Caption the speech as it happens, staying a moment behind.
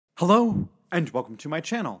Hello, and welcome to my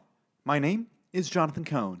channel. My name is Jonathan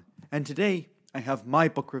Cohn, and today I have my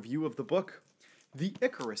book review of the book, The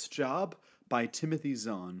Icarus Job by Timothy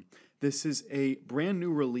Zahn. This is a brand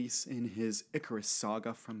new release in his Icarus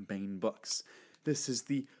Saga from Baen Books. This is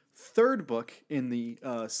the third book in the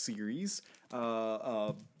series,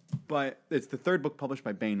 but it's the third book published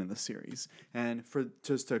by Baen in the series. And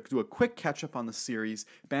just to do a quick catch-up on the series,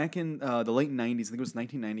 back in the late 90s, I think it was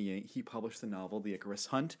 1998, he published the novel The Icarus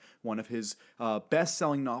Hunt, one of his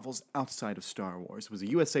best-selling novels outside of Star Wars. It was a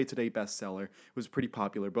USA Today bestseller. It was a pretty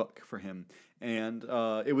popular book for him. And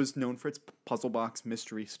it was known for its puzzle box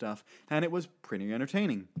mystery stuff, and it was pretty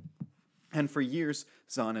entertaining. And for years,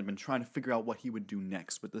 Zahn had been trying to figure out what he would do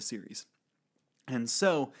next with the series. And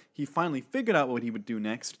so he finally figured out what he would do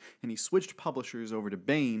next, and he switched publishers over to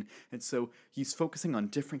Baen, and so he's focusing on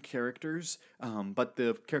different characters, but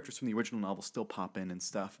the characters from the original novel still pop in and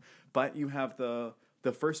stuff. But you have the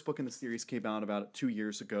first book in the series came out about 2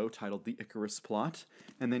 years ago, titled The Icarus Plot,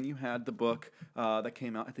 and then you had the book that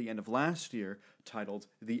came out at the end of last year, titled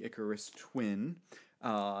The Icarus Twin.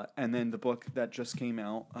 And then the book that just came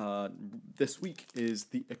out this week is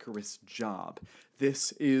The Icarus Job.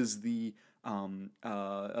 This is the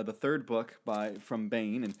third book from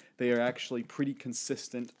Baen, and they are actually pretty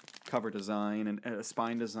consistent cover design and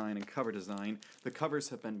spine design and cover design. The covers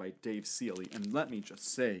have been by Dave Seeley, and let me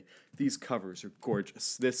just say, these covers are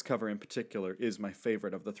gorgeous. This cover in particular is my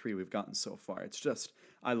favorite of the three we've gotten so far. It's just,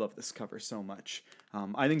 I love this cover so much.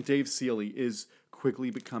 I think Dave Seeley is quickly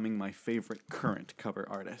becoming my favorite current cover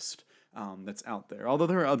artist that's out there, although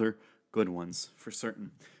there are other good ones for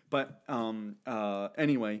certain. But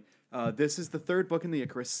anyway, this is the third book in the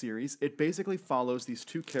Icarus series. It basically follows these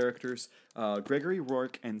two characters, Gregory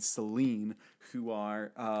Rourke and Celine, who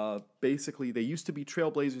are basically, they used to be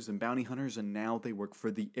trailblazers and bounty hunters, and now they work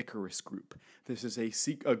for the Icarus Group. This is a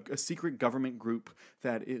secret government group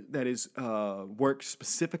that is works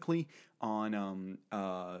specifically on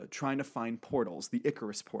trying to find portals, the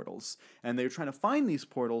Icarus portals. And they're trying to find these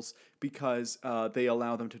portals because they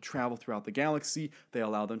allow them to travel throughout the galaxy, they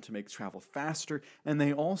allow them to make travel faster, and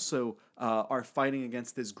they also are fighting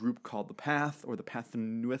against this group called the Path, or the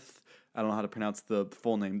Pathnuith. I don't know how to pronounce the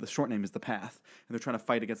full name. The short name is the Path. And they're trying to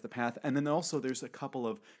fight against the Path. And then also there's a couple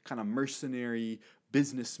of kind of mercenary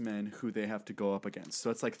businessmen who they have to go up against. So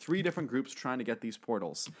it's like three different groups trying to get these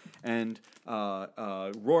portals. And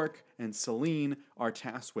Rourke and Celine are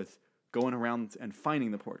tasked with going around and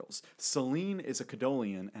finding the portals. Celine is a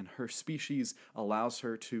Cadolian, and her species allows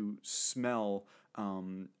her to smell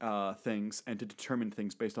things and to determine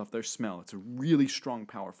things based off their smell. It's a really strong,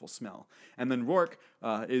 powerful smell. And then Rourke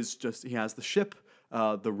he has the ship,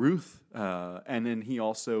 the Ruth, and then he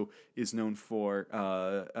also is known for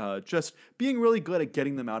just being really good at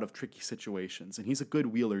getting them out of tricky situations. And he's a good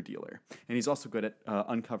wheeler dealer. And he's also good at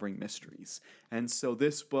uncovering mysteries. And so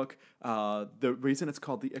this book, the reason it's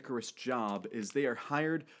called The Icarus Job is they are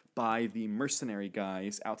hired by the mercenary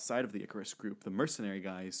guys outside of the Icarus Group, the mercenary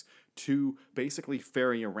guys, to basically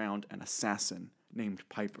ferry around an assassin named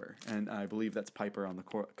Piper. And I believe that's Piper on the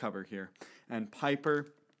cover here. And Piper,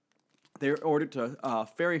 they're ordered to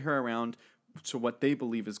ferry her around to what they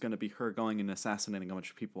believe is going to be her going and assassinating a bunch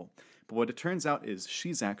of people. But what it turns out is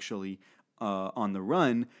she's actually on the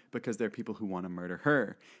run because there are people who want to murder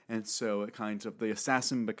her. And so it kind of, the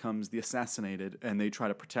assassin becomes the assassinated, and they try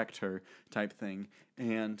to protect her type thing.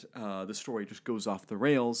 And the story just goes off the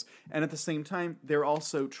rails. And at the same time, they're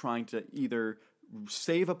also trying to either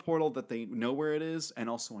save a portal that they know where it is and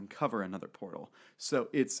also uncover another portal. So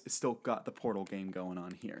it's still got the portal game going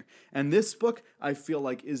on here. And this book, I feel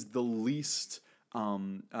like, is the least...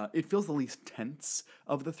 it feels the least tense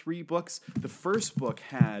of the three books. The first book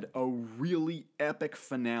had a really epic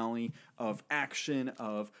finale of action,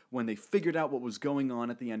 of when they figured out what was going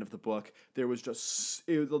on at the end of the book. There was just,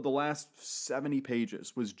 the last 70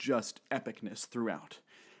 pages was just epicness throughout.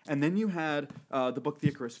 And then you had the book The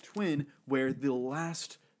Icarus Twin, where the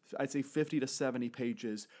last, I'd say 50 to 70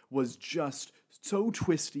 pages was just so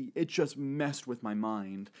twisty, it just messed with my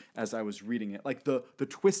mind as I was reading it. Like, the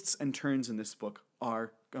twists and turns in this book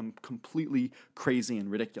are completely crazy and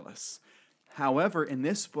ridiculous. However, in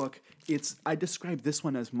this book, I describe this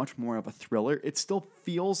one as much more of a thriller. It still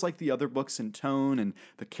feels like the other books in tone, and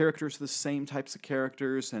the characters are the same types of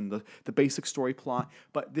characters, and the basic story plot.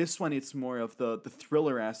 But this one, it's more of the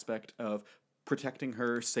thriller aspect of protecting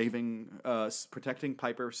her, protecting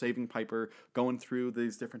Piper, saving Piper, going through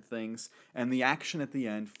these different things. And the action at the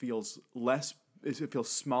end feels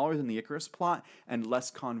smaller than the Icarus plot and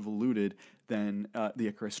less convoluted than the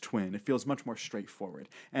Icarus Twin. It feels much more straightforward.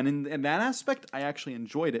 And in that aspect, I actually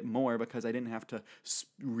enjoyed it more because I didn't have to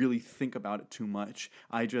really think about it too much.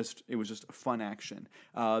 It was just a fun action.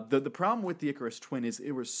 The problem with the Icarus Twin is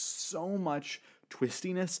it was so much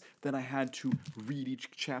twistiness that I had to read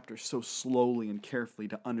each chapter so slowly and carefully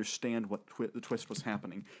to understand what the twist was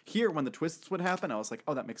happening. Here, when the twists would happen, I was like,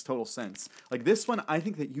 oh, that makes total sense. Like this one, I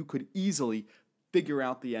think that you could easily figure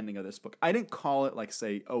out the ending of this book. I didn't call it like,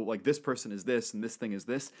 say, oh, like this person is this and this thing is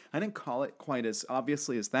this. I didn't call it quite as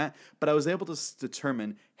obviously as that, but I was able to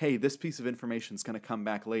determine, hey, this piece of information is going to come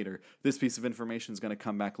back later. This piece of information is going to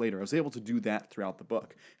come back later. I was able to do that throughout the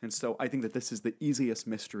book. And so I think that this is the easiest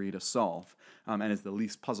mystery to solve and is the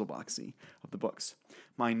least puzzle boxy of the books.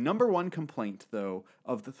 My number one complaint, though,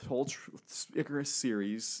 of the whole Icarus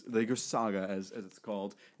series, the Icarus Saga, as it's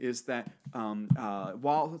called, is that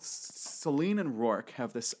while Celine and Rourke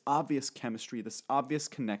have this obvious chemistry, this obvious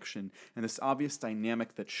connection, and this obvious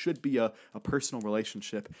dynamic that should be a personal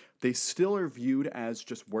relationship, they still are viewed as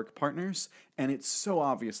just work partners, and it's so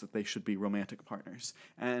obvious that they should be romantic partners.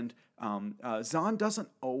 And Zahn doesn't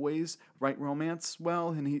always write romance well,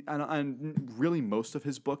 and really most of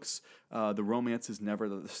his books, the romance is never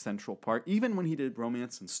the central part. Even when he did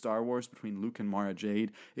romance in Star Wars between Luke and Mara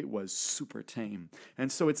Jade, it was super tame.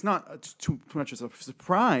 And so it's not too much as a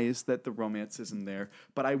surprise that the romance isn't there,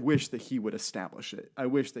 but I wish that he would establish it. I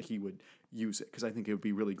wish that he would use it, because I think it would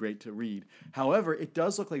be really great to read. However, it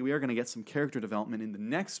does look like we are going to get some character development in the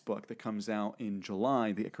next book that comes out in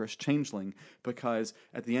July, the Icarus Changeling, because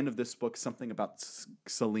at the end of this book, something about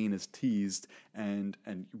Celine is teased, and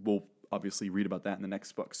we'll obviously read about that in the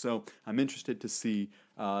next book. So I'm interested to see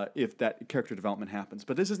if that character development happens.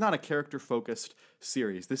 But this is not a character-focused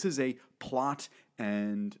series. This is a plot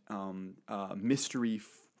and mystery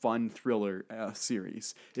fun thriller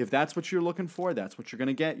series. If that's what you're looking for, that's what you're going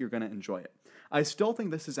to get. You're going to enjoy it. I still think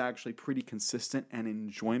this is actually pretty consistent and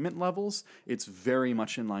enjoyment levels. It's very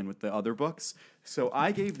much in line with the other books. So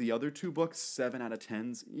I gave the other two books 7 out of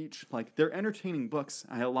 10s each. Like, they're entertaining books.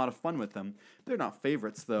 I had a lot of fun with them. They're not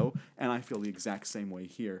favorites, though, and I feel the exact same way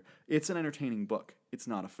here. It's an entertaining book. It's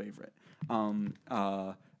not a favorite.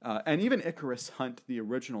 And even Icarus Hunt, the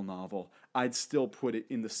original novel, I'd still put it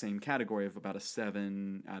in the same category of about a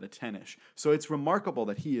 7 out of 10-ish. So it's remarkable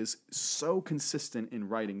that he is so consistent in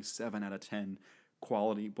writing 7 out of 10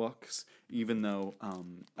 quality books, even though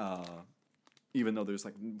there's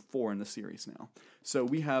like 4 in the series now. So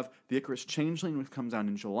we have the Icarus Changeling, which comes out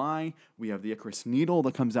in July. We have the Icarus Needle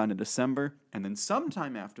that comes out in December. And then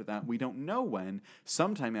sometime after that, we don't know when,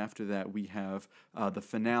 sometime after that, we have the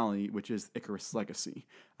finale, which is Icarus Legacy.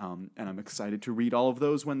 And I'm excited to read all of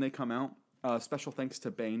those when they come out. Special thanks to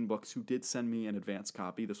Baen Books, who did send me an advance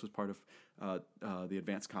copy. This was part of the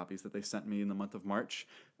advance copies that they sent me in the month of March.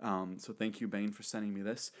 So thank you, Baen, for sending me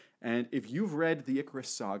this. And if you've read the Icarus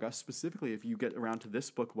Saga, specifically if you get around to this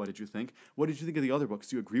book, what did you think? What did you think of the other books?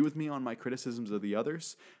 Do you agree with me on my criticisms of the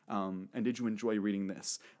others? And did you enjoy reading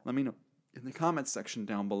this? Let me know in the comments section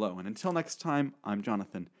down below. And until next time, I'm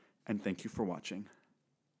Jonathan, and thank you for watching.